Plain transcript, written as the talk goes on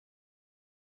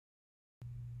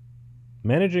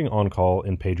Managing on-call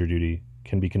in PagerDuty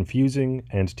can be confusing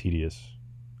and tedious,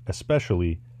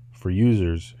 especially for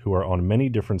users who are on many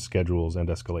different schedules and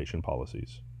escalation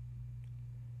policies.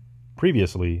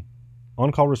 Previously,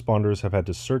 on-call responders have had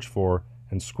to search for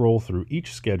and scroll through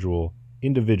each schedule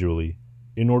individually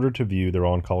in order to view their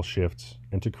on-call shifts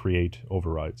and to create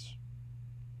overrides.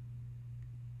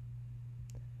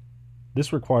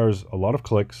 This requires a lot of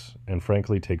clicks and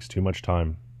frankly takes too much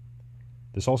time.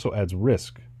 This also adds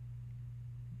risk.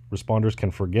 Responders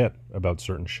can forget about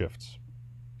certain shifts.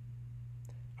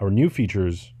 Our new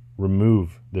features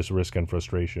remove this risk and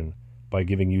frustration by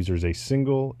giving users a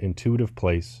single, intuitive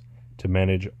place to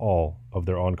manage all of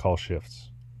their on-call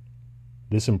shifts.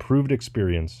 This improved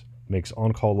experience makes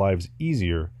on-call lives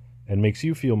easier and makes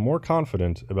you feel more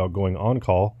confident about going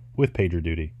on-call with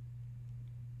PagerDuty.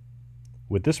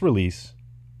 With this release,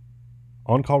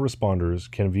 on-call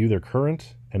responders can view their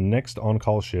current and next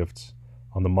on-call shifts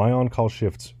on the My On-Call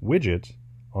Shifts widget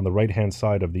on the right-hand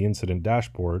side of the incident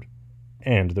dashboard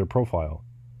and their profile.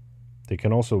 They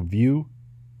can also view,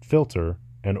 filter,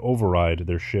 and override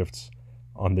their shifts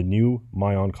on the new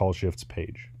My On-Call Shifts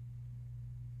page.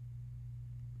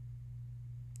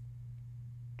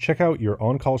 Check out your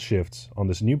on-call shifts on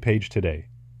this new page today.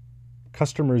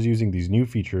 Customers using these new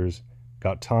features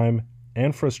got time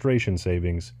and frustration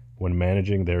savings when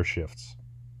managing their shifts.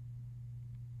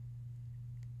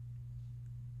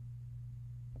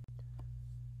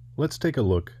 Let's take a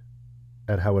look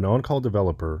at how an on-call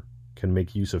developer can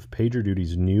make use of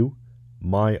PagerDuty's new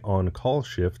My On-Call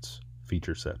Shifts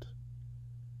feature set.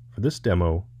 For this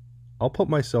demo, I'll put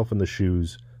myself in the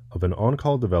shoes of an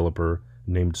on-call developer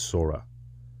named Sora.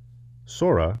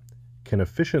 Sora can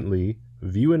efficiently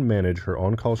view and manage her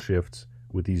on-call shifts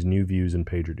with these new views in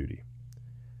PagerDuty.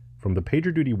 From the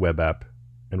PagerDuty web app,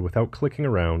 and without clicking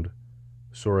around,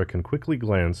 Sora can quickly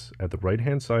glance at the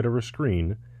right-hand side of her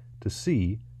screen to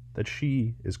see that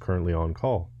she is currently on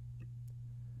call.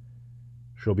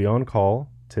 She'll be on call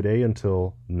today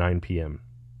until 9 p.m.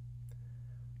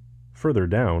 Further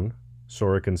down,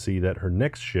 Sora can see that her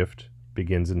next shift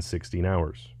begins in 16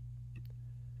 hours.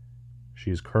 She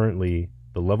is currently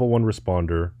the Level 1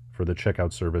 responder for the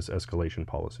checkout service escalation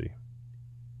policy.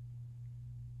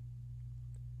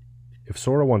 If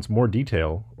Sora wants more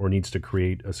detail or needs to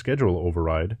create a schedule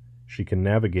override, she can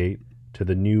navigate to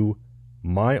the new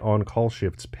My On-Call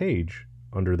Shifts page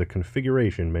under the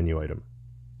Configuration menu item.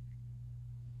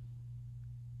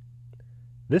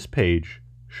 This page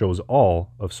shows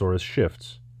all of Sora's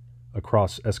shifts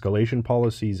across escalation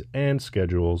policies and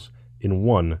schedules in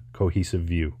one cohesive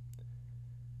view.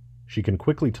 She can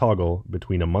quickly toggle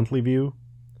between a monthly view,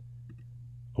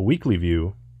 a weekly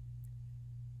view,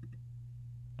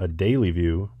 a daily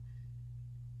view,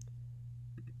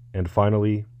 and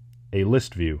finally, a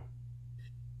list view.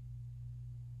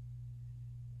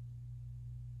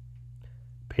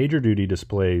 PagerDuty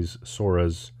displays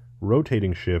Sora's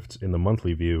rotating shifts in the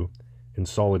monthly view in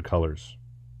solid colors.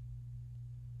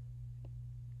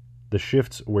 The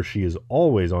shifts where she is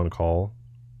always on call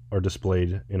are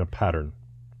displayed in a pattern.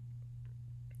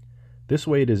 This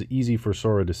way it is easy for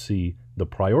Sora to see the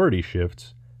priority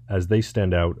shifts as they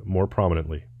stand out more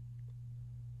prominently.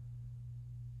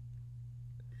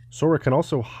 Sora can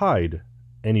also hide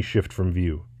any shift from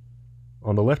view.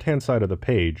 On the left-hand side of the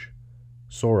page,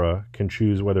 Sora can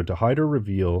choose whether to hide or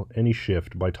reveal any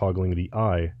shift by toggling the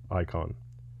eye icon.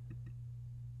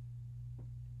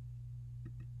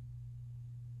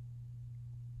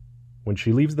 When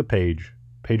she leaves the page,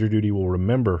 PagerDuty will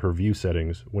remember her view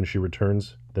settings when she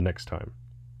returns the next time.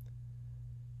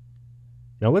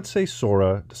 Now let's say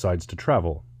Sora decides to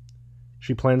travel.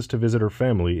 She plans to visit her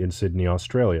family in Sydney,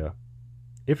 Australia.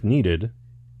 If needed,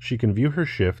 she can view her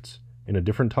shifts in a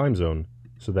different time zone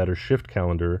so that her shift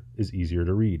calendar is easier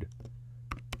to read.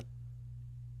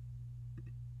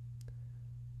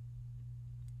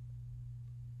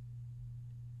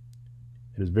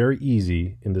 It is very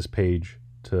easy in this page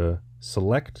to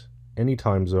select any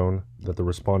time zone that the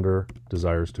responder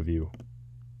desires to view.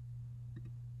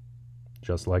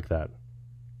 Just like that.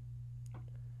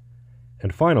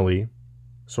 And finally,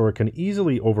 Sora can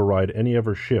easily override any of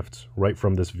her shifts right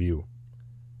from this view.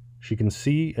 She can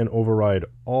see and override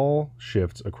all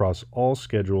shifts across all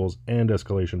schedules and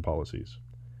escalation policies.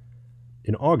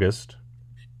 In August,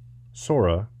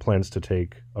 Sora plans to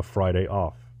take a Friday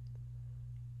off.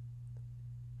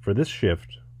 For this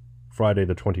shift, Friday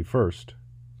the 21st,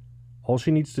 all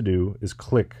she needs to do is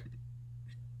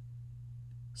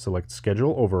select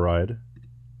Schedule Override,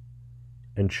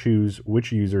 and choose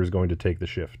which user is going to take the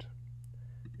shift.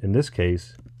 In this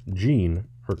case, Jean,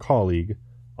 her colleague,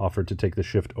 offered to take the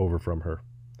shift over from her.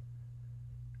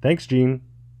 Thanks, Gene.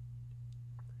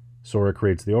 Sora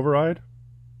creates the override,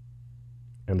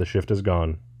 and the shift is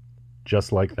gone.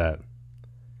 Just like that.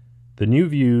 The new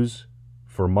views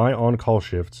for My On-Call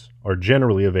shifts are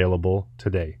generally available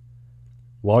today.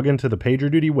 Log into the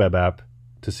PagerDuty web app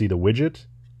to see the widget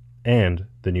and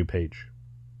the new page.